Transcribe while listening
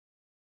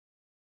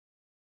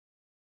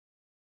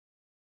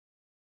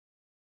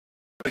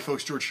Hey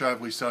folks, George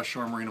Shively, South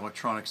Shore Marine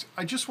Electronics.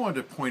 I just wanted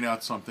to point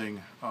out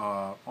something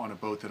on a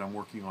boat that I'm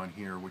working on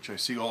here, which I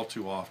see all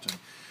too often,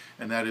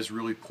 and that is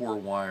really poor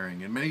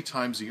wiring. And many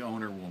times the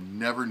owner will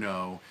never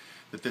know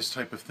that this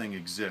type of thing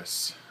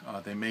exists.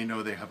 They may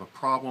know they have a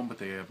problem, but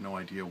they have no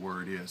idea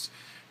where it is.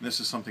 And this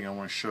is something I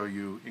want to show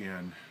you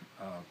and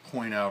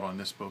point out on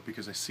this boat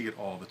because I see it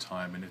all the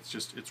time, and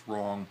it's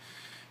wrong,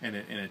 and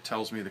it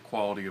tells me the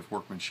quality of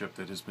workmanship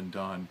that has been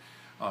done,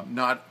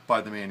 not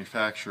by the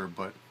manufacturer,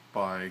 but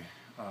by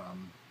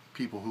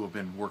people who have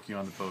been working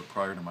on the boat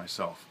prior to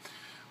myself.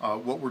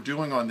 What we're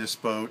doing on this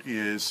boat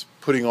is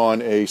putting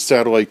on a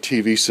satellite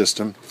TV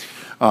system,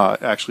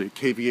 actually a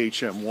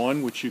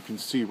KVH-M1, which you can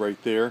see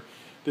right there.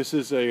 This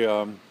is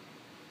a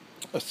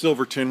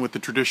Silverton with the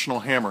traditional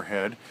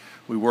hammerhead.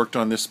 We worked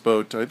on this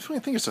boat, I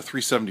think it's a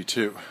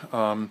 372.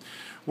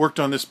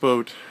 Worked on this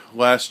boat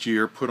last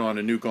year, put on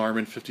a new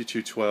Garmin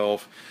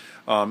 5212,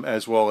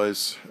 as well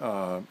as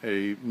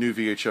a new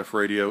VHF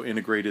radio,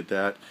 integrated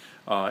that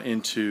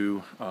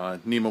into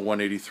NEMA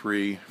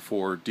 183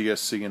 for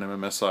DSC and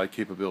MMSI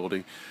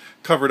capability.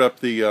 Covered up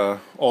the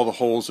all the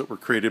holes that were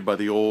created by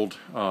the old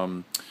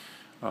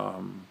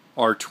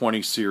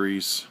R20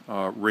 series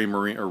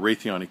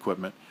Raytheon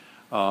equipment.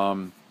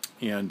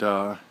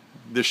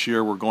 This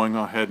year we're going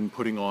ahead and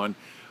putting on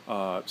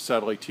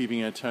satellite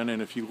TV antenna,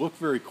 and if you look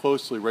very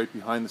closely right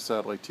behind the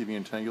satellite TV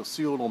antenna, you'll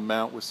see a little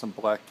mount with some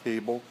black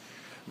cable.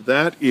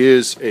 That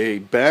is a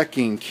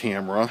backing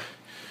camera,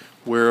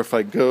 where if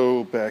I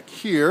go back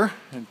here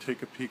and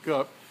take a peek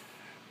up,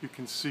 you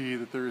can see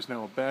that there is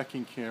now a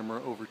backing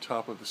camera over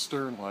top of the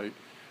stern light,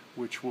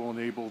 which will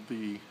enable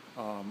the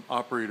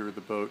operator of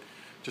the boat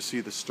to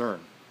see the stern.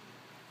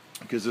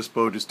 Because this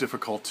boat is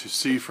difficult to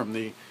see from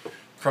the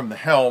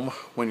helm.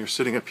 When you're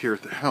sitting up here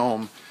at the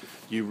helm,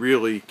 you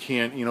really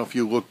can't, if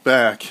you look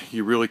back,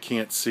 you really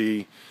can't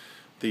see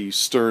the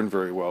stern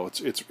very well.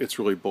 It's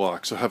really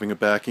blocked. So having a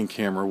backing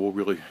camera will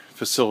really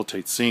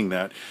facilitate seeing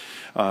that,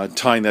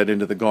 tying that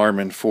into the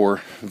Garmin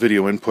for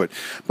video input.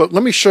 But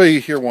let me show you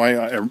here why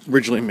I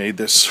originally made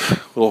this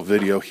little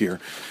video here.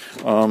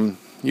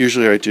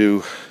 Usually I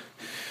do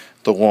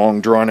the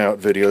long drawn out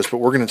videos, but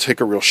we're going to take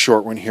a real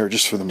short one here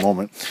just for the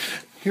moment.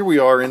 Here we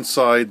are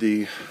inside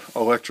the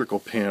electrical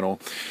panel,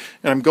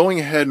 and I'm going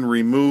ahead and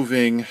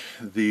removing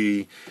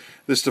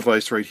this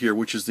device right here,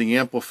 which is the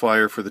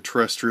amplifier for the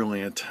terrestrial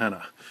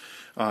antenna,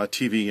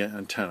 TV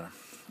antenna.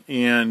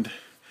 And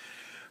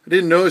I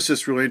didn't notice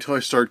this really until I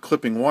started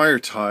clipping wire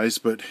ties,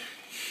 but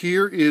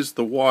here is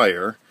the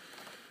wire,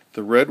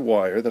 the red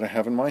wire that I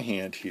have in my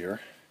hand here.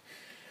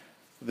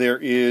 There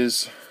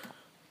is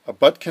a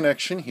butt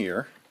connection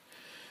here,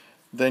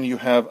 then you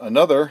have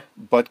another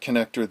butt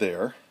connector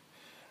there,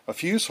 a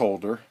fuse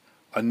holder,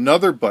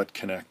 another butt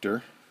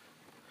connector,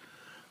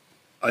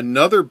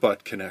 another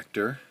butt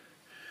connector,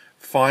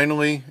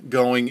 finally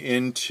going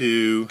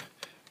into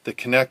the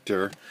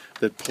connector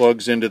that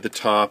plugs into the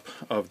top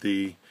of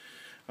the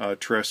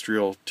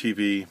terrestrial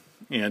TV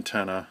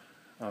antenna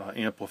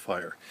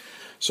amplifier.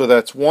 So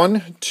that's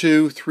 1,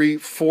 2, 3,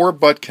 4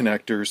 butt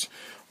connectors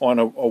on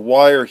a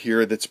wire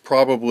here that's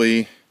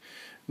probably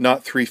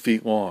not 3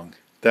 feet long.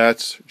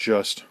 That's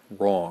just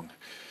wrong.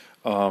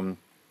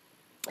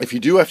 If you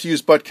do have to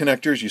use butt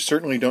connectors, you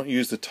certainly don't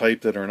use the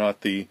type that are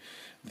not the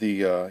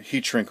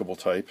heat shrinkable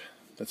type.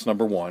 That's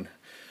number one.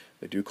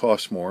 They do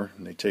cost more,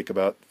 and they take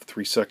about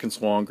 3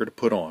 seconds longer to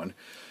put on.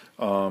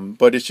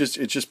 But it's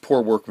just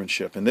poor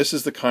workmanship. And this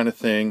is the kind of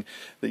thing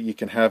that you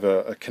can have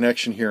a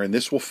connection here, and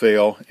this will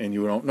fail, and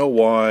you don't know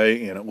why,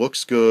 and it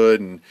looks good,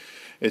 and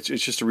it's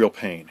just a real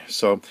pain.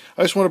 So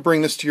I just want to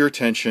bring this to your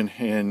attention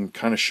and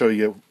kind of show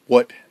you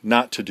what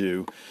not to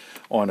do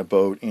on a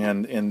boat.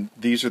 And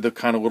these are the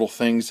kind of little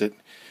things that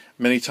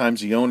many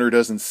times the owner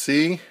doesn't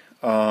see,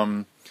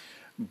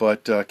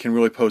 but can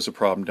really pose a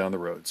problem down the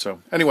road.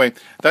 So anyway,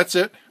 that's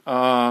it.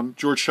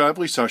 George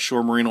Shively, South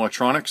Shore Marine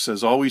Electronics.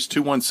 As always,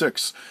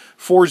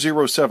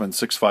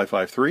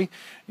 216-407-6553.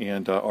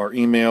 And our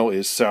email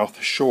is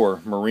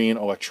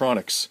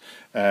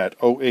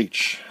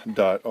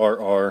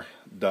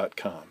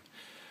southshoremaриneelectronics@oh.rr.com.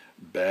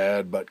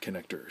 Bad butt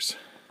connectors.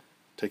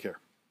 Take care.